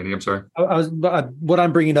ahead, Andy. I'm sorry. What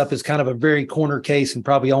I'm bringing up is kind of a very corner case and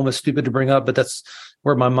probably almost stupid to bring up, but that's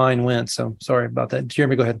where my mind went. So sorry about that.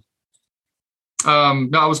 Jeremy, go ahead. No,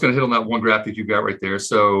 I was going to hit on that one graphic you got right there.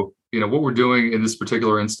 So, what we're doing in this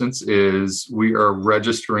particular instance is we are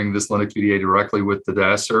registering this Linux VDA directly with the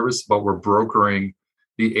DAS service, but we're brokering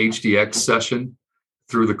the HDX session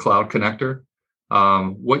through the cloud connector.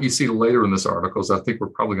 What you see later in this article is, I think we're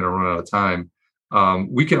probably going to run out of time.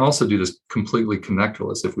 We can also do this completely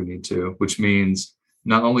connectorless if we need to, which means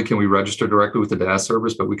not only can we register directly with the DAS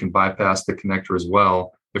service, but we can bypass the connector as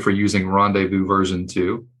well if we're using Rendezvous version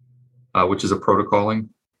 2. Which is a protocoling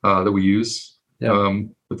that we use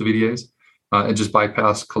with the VDAs, and just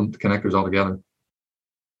bypass connectors altogether.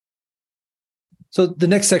 So the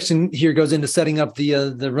next section here goes into setting up the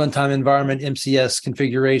runtime environment, MCS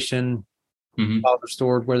configuration, how they're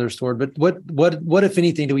stored, where they're stored. But what if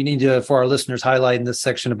anything do we need to, for our listeners, highlight in this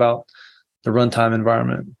section about the runtime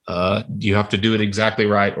environment? You have to do it exactly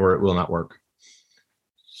right, or it will not work.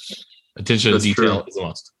 Attention to detail is a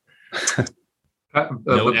must.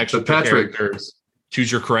 No extra Patrick, characters.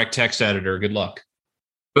 Choose your correct text editor. Good luck.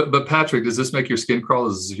 But Patrick, does this make your skin crawl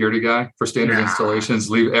as a security guy for standard installations?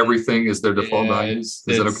 Leave everything as their default values.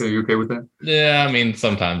 Is that okay? You okay with that? Yeah, I mean,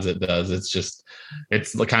 sometimes it does.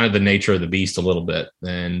 It's kind of the nature of the beast a little bit.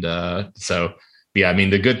 And so, yeah, I mean,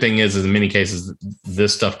 the good thing is in many cases,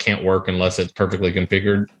 this stuff can't work unless it's perfectly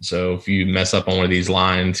configured. So if you mess up on one of these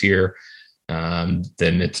lines here, then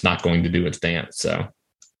it's not going to do its dance.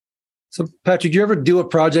 So, Patrick, do you ever do a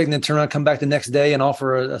project and then turn around, come back the next day and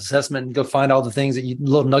offer an assessment and go find all the things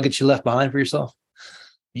little nuggets you left behind for yourself?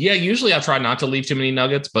 Yeah, usually I try not to leave too many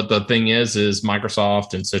nuggets, but the thing is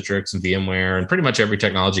Microsoft and Citrix and VMware and pretty much every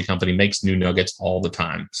technology company makes new nuggets all the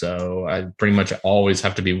time. So I pretty much always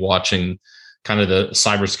have to be watching kind of the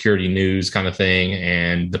cybersecurity news kind of thing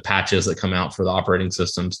and the patches that come out for the operating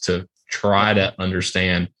systems to try to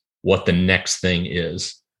understand what the next thing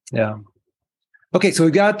is. Yeah. Okay, so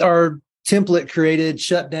we've got our template created,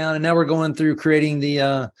 shut down, and now we're going through creating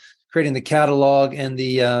the catalog and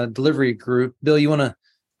the delivery group. Bill, you want to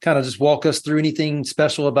kind of just walk us through anything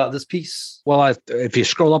special about this piece? Well, if you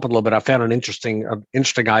scroll up a little bit, I found an interesting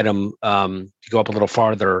item. To go up a little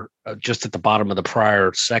farther, just at the bottom of the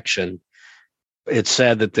prior section, it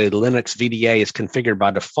said that the Linux VDA is configured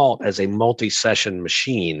by default as a multi-session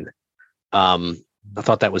machine. I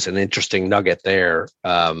thought that was an interesting nugget there.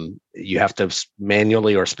 You have to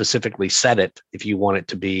manually or specifically set it if you want it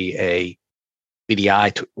to be a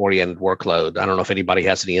VDI-oriented workload. I don't know if anybody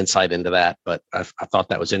has any insight into that, but I thought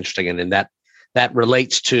that was interesting. And then that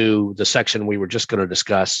relates to the section we were just going to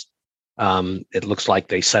discuss. It looks like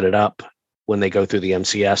they set it up when they go through the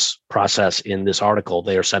MCS process in this article.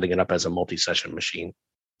 They are setting it up as a multi-session machine.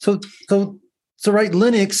 So right,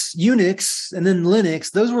 Linux, Unix, and then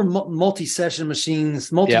Linux, those were multi-session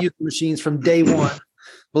machines, multi-user machines from day one.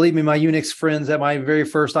 Believe me, my Unix friends at my very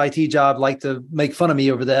first IT job like to make fun of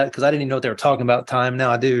me over that because I didn't even know what they were talking about at the time. Now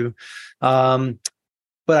I do. But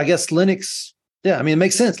I guess Linux, it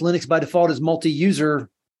makes sense. Linux by default is multi-user.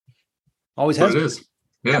 Always has. It is.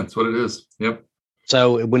 Yeah, that's what it is. Yep.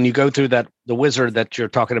 So when you go through the wizard that you're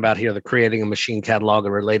talking about here, the creating a machine catalog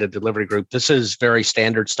and related delivery group, this is very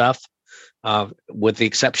standard stuff, with the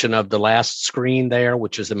exception of the last screen there,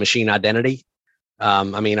 which is the machine identity.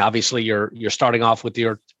 Obviously you're starting off with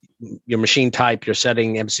your machine type, you're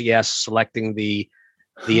setting MCS, selecting the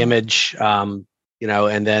image, and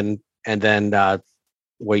then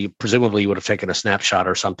where you presumably would have taken a snapshot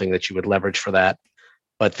or something that you would leverage for that.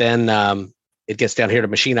 But then it gets down here to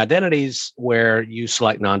machine identities where you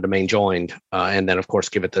select non-domain joined, and then of course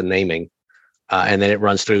give it the naming, and then it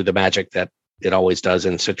runs through the magic that it always does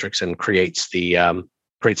in Citrix and creates the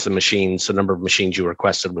machines, the number of machines you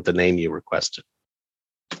requested with the name you requested.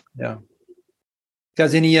 Yeah.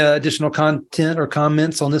 Guys, any additional content or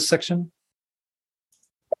comments on this section?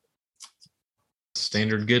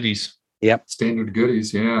 Standard goodies. Yep. Standard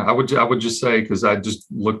goodies. Yeah. I would just say, because I just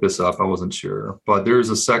looked this up, I wasn't sure, but there's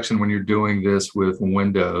a section when you're doing this with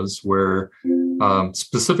Windows where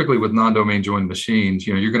specifically with non-domain joined machines,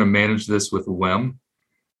 you're going to manage this with WEM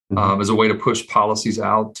as a way to push policies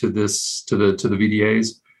out to the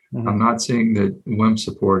VDAs. Mm-hmm. I'm not seeing that WEM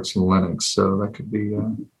supports Linux, so that could be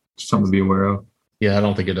something to be aware of. Yeah, I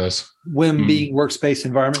don't think it does. WEM being Workspace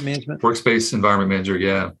Environment Management? Workspace Environment Manager,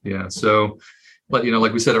 yeah. So, but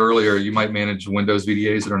like we said earlier, you might manage Windows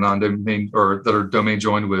VDAs that are non-domain or that are domain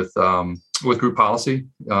joined with group policy.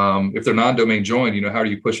 If they're non-domain joined, how do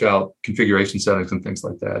you push out configuration settings and things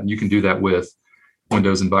like that? And you can do that with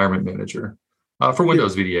Windows Environment Manager. For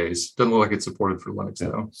Windows VDAs. Doesn't look like it's supported for Linux,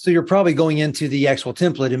 though. So you're probably going into the actual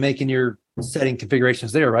template and making your setting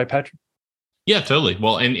configurations there, right, Patrick? Yeah, totally.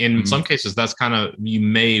 Well, in some cases, that's kind of, you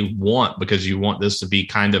may want, because you want this to be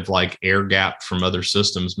kind of like air gapped from other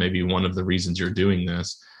systems, maybe one of the reasons you're doing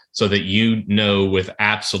this, so that with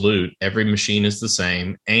absolute, every machine is the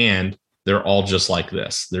same, and they're all just like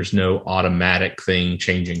this. There's no automatic thing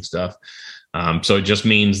changing stuff. So it just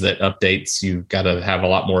means that updates, you've got to have a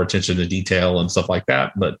lot more attention to detail and stuff like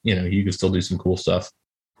that. But, you can still do some cool stuff.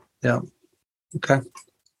 Yeah. Okay.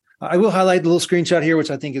 I will highlight the little screenshot here,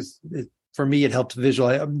 which I think for me, it helped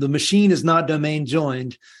visualize. The machine is not domain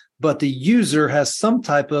joined, but the user has some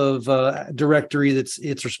type of directory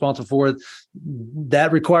it's responsible for.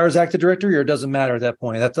 That requires Active Directory, or it doesn't matter at that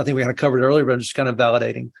point? I think we kind of covered it earlier, but I'm just kind of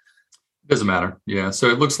validating. It doesn't matter. Yeah. So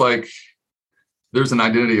it looks like there's an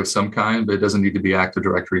identity of some kind, but it doesn't need to be Active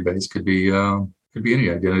Directory based. Could be any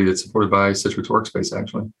identity that's supported by Citrix Workspace,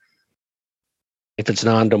 actually. If it's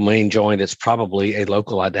non-domain joined, it's probably a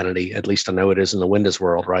local identity. At least I know it is in the Windows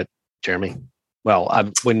world, right, Jeremy?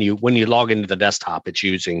 Well, when you log into the desktop, it's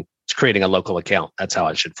creating a local account. That's how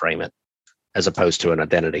I should frame it, as opposed to an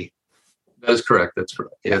identity. That is correct. That's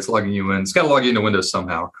correct. Yeah, it's logging you in. It's got to log you into Windows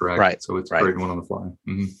somehow, correct? Right. So it's creating one on the fly.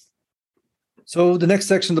 Mm-hmm. So the next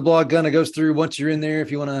section of the blog kind of goes through, once you're in there, if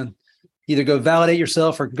you want to either go validate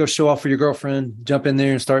yourself or go show off for your girlfriend, jump in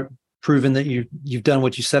there and start proving that you've done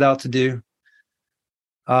what you set out to do.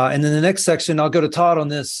 And then the next section, I'll go to Todd on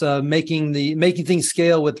this, making things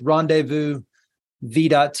scale with Rendezvous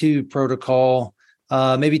v.2 protocol.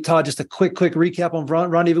 Maybe Todd, just a quick recap on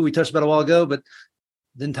Rendezvous we touched about a while ago, but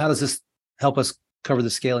then how does this help us cover the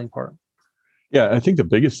scaling part? Yeah, I think the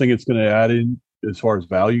biggest thing it's going to add in as far as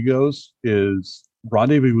value goes is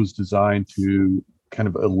Rendezvous was designed to kind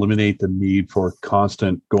of eliminate the need for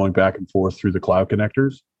constant going back and forth through the cloud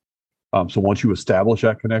connectors. So once you establish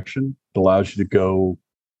that connection, it allows you to go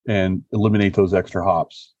and eliminate those extra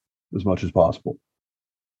hops as much as possible.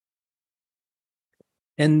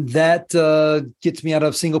 And that gets me out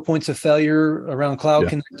of single points of failure around cloud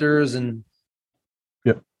connectors and.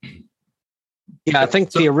 Yep. Yeah, I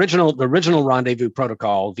think the original Rendezvous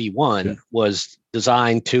protocol V1 was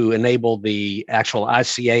designed to enable the actual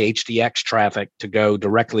ICA HDX traffic to go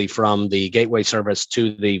directly from the gateway service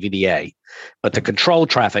to the VDA, but the control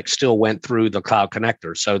traffic still went through the cloud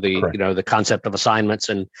connector. So the concept of assignments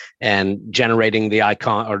and generating the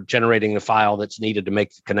icon or generating the file that's needed to make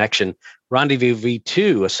the connection. Rendezvous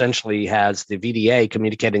V2 essentially has the VDA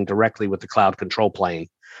communicating directly with the cloud control plane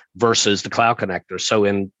versus the cloud connector. So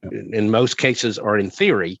in most cases, or in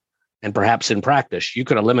theory, and perhaps in practice, you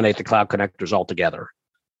could eliminate the cloud connectors altogether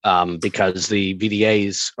because the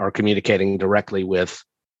VDAs are communicating directly with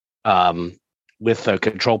the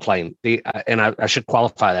control plane. I should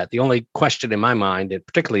qualify that. The only question in my mind, and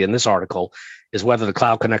particularly in this article, is whether the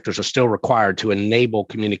cloud connectors are still required to enable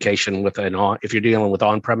communication with if you're dealing with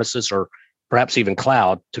on-premises or perhaps even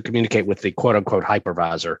cloud, to communicate with the quote-unquote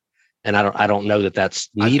hypervisor. And I don't know that that's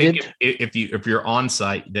needed. I think if you're on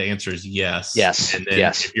site, the answer is yes. Yes. And then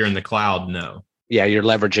if you're in the cloud, no. Yeah, you're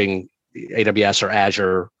leveraging AWS or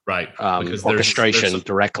Azure orchestration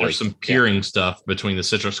directly. There's some peering stuff between the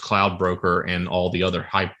Citrix Cloud Broker and all the other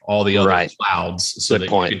clouds, so that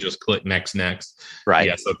you can just click next. Right.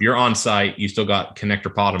 Yeah. So if you're on site, you still got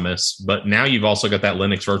Connectorpotamus, but now you've also got that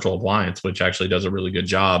Linux Virtual Appliance, which actually does a really good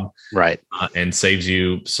job, right? And saves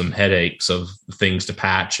you some headaches of things to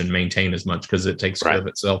patch and maintain as much because it takes care of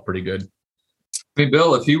itself pretty good. I mean,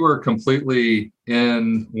 Bill, if you were completely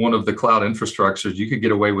in one of the cloud infrastructures, you could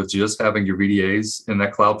get away with just having your VDAs in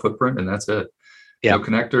that cloud footprint, and that's it. Yep. No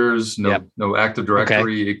connectors, no Active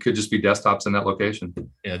Directory. Okay. It could just be desktops in that location.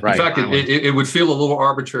 Yeah, in fact, it would feel a little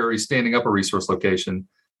arbitrary standing up a resource location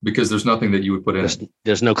because there's nothing that you would put in.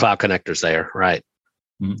 There's no cloud connectors there, right?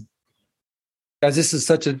 Mm-hmm. Guys, this is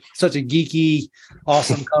such a geeky,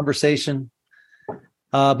 awesome conversation.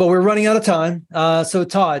 But we're running out of time. So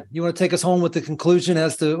Todd, you want to take us home with the conclusion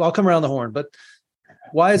as to, I'll come around the horn, but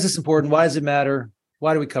why is this important? Why does it matter?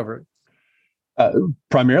 Why do we cover it?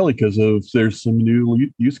 Primarily because there's some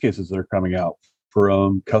new use cases that are coming out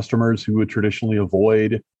for customers who would traditionally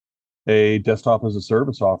avoid a desktop as a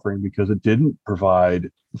service offering because it didn't provide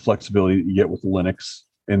the flexibility that you get with Linux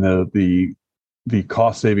and the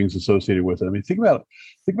cost savings associated with it. I mean, think about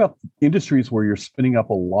industries where you're spinning up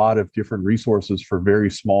a lot of different resources for very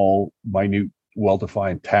small, minute,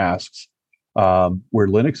 well-defined tasks, where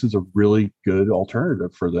Linux is a really good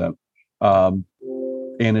alternative for them.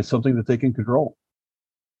 And it's something that they can control.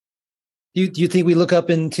 Do you think we look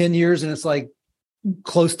up in 10 years and it's like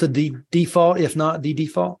close to the default, if not the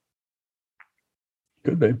default?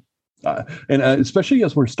 Could be. And especially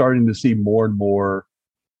as we're starting to see more and more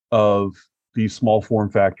of these small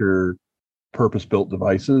form factor purpose-built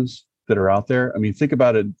devices that are out there. I mean, think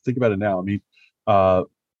about it now. I mean, a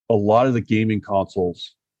lot of the gaming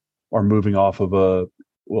consoles are moving off of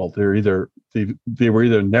they were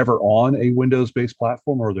either never on a Windows-based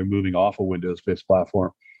platform or they're moving off a Windows-based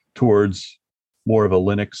platform towards more of a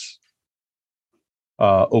Linux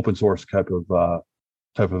open source type of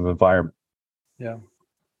environment. Yeah.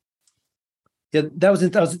 Yeah, that was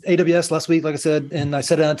AWS last week, like I said, and I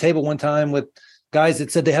sat at a table one time with guys that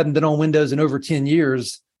said they hadn't been on Windows in over 10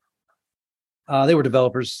 years. They were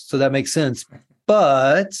developers, so that makes sense.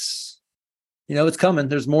 But, it's coming.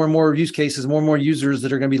 There's more and more use cases, more and more users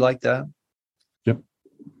that are going to be like that. Yep.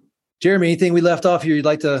 Jeremy, anything we left off here you'd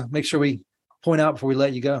like to make sure we point out before we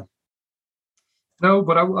let you go? No,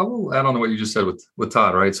 but I will add on to what you just said with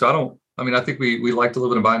Todd, right? So I think we like to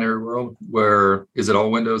live in a binary world where is it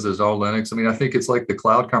all Windows, is it all Linux? I mean, I think it's like the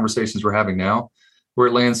cloud conversations we're having now, where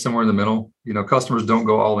it lands somewhere in the middle. Customers don't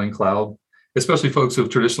go all in cloud, especially folks who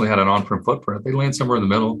have traditionally had an on-prem footprint. They land somewhere in the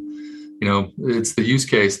middle. It's the use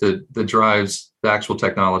case that drives the actual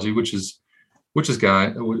technology, which is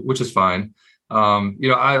fine.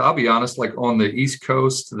 I'll be honest, like on the East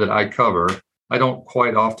Coast that I cover, I don't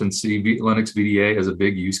quite often see Linux VDA as a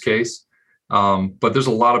big use case. But there's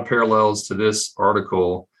a lot of parallels to this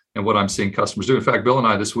article and what I'm seeing customers do. In fact, Bill and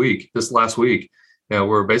I this last week,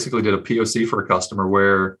 we basically did a POC for a customer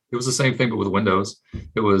where it was the same thing, but with Windows.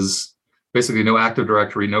 It was basically no Active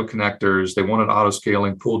Directory, no connectors. They wanted auto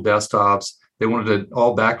scaling, pooled desktops. They wanted it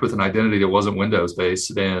all backed with an identity that wasn't Windows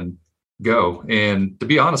based and go. And to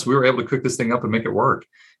be honest, we were able to cook this thing up and make it work.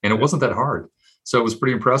 And it wasn't that hard. So it was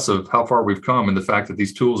pretty impressive how far we've come and the fact that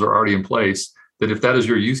these tools are already in place, that if that is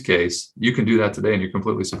your use case, you can do that today and you're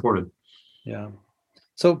completely supported. Yeah.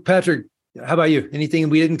 So Patrick, how about you? Anything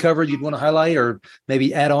we didn't cover you'd want to highlight or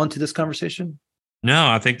maybe add on to this conversation? No,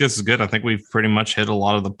 I think this is good. I think we've pretty much hit a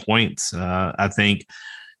lot of the points. I think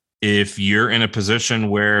if you're in a position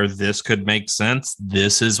where this could make sense,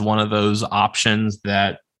 this is one of those options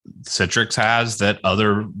that Citrix has that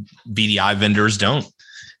other VDI vendors don't.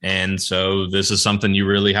 And so this is something you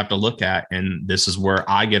really have to look at. And this is where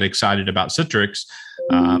I get excited about Citrix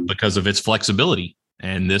because of its flexibility.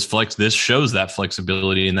 And this shows that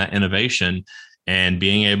flexibility and that innovation and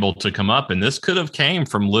being able to come up. And this could have came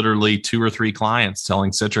from literally 2 or 3 clients telling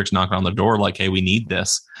Citrix, knocking on the door like, hey, we need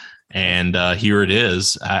this. And here it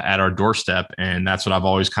is at our doorstep. And that's what I've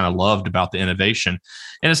always kind of loved about the innovation.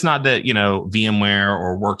 And it's not that, VMware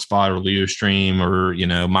or WorkSpot or LeoStream or,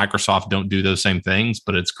 Microsoft don't do those same things,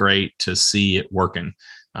 but it's great to see it working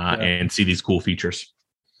and see these cool features.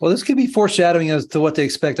 Well, this could be foreshadowing as to what they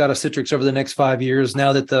expect out of Citrix over the next 5 years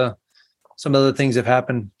now that some other things have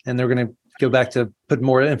happened and they're going to go back to put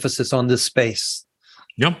more emphasis on this space.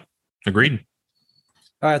 Yep. Agreed.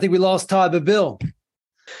 All right. I think we lost Todd, but Bill.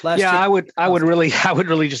 I would really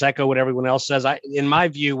just echo what everyone else says. In my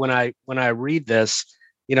view, when I read this,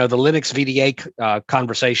 the Linux VDA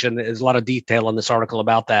conversation, there's a lot of detail in this article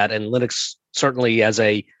about that. And Linux certainly as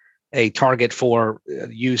a target for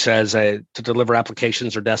use to deliver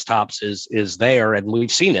applications or desktops is there. And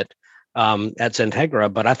we've seen it at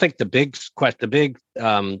Xentegra. But I think the big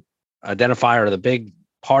identifier, the big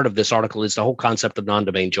part of this article is the whole concept of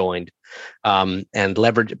non-domain joined, and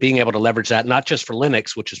being able to leverage that not just for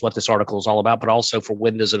Linux, which is what this article is all about, but also for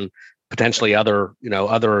Windows and potentially other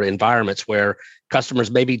environments where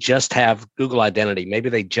customers maybe just have Google Identity, maybe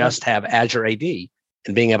they just have Azure AD,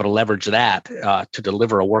 and being able to leverage that to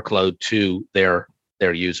deliver a workload to their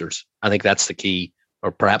users. I think that's the key,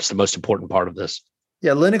 or perhaps the most important part of this.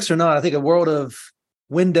 Yeah, Linux or not, I think a world of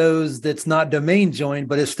Windows that's not domain joined,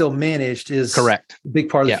 but is still managed is correct. A big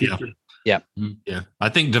part of the future. Yeah. Yeah. I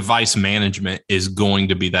think device management is going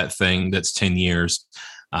to be that thing that's 10 years.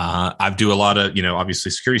 I do a lot of,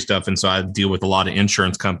 obviously security stuff. And so I deal with a lot of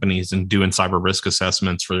insurance companies and doing cyber risk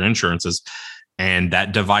assessments for their insurances. And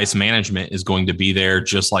that device management is going to be there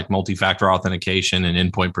just like multi-factor authentication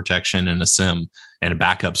and endpoint protection and a SIM and a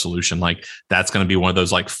backup solution. Like that's going to be one of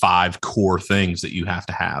those like 5 core things that you have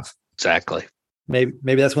to have. Exactly. Maybe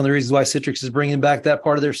that's one of the reasons why Citrix is bringing back that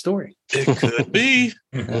part of their story. It could be.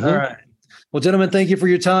 All right. Well, gentlemen, thank you for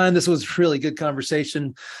your time. This was really good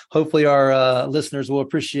conversation. Hopefully our listeners will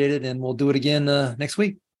appreciate it, and we'll do it again next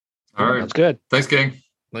week. All right. That's good. Thanks, gang.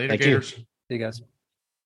 Later, Thank Gators. See you guys.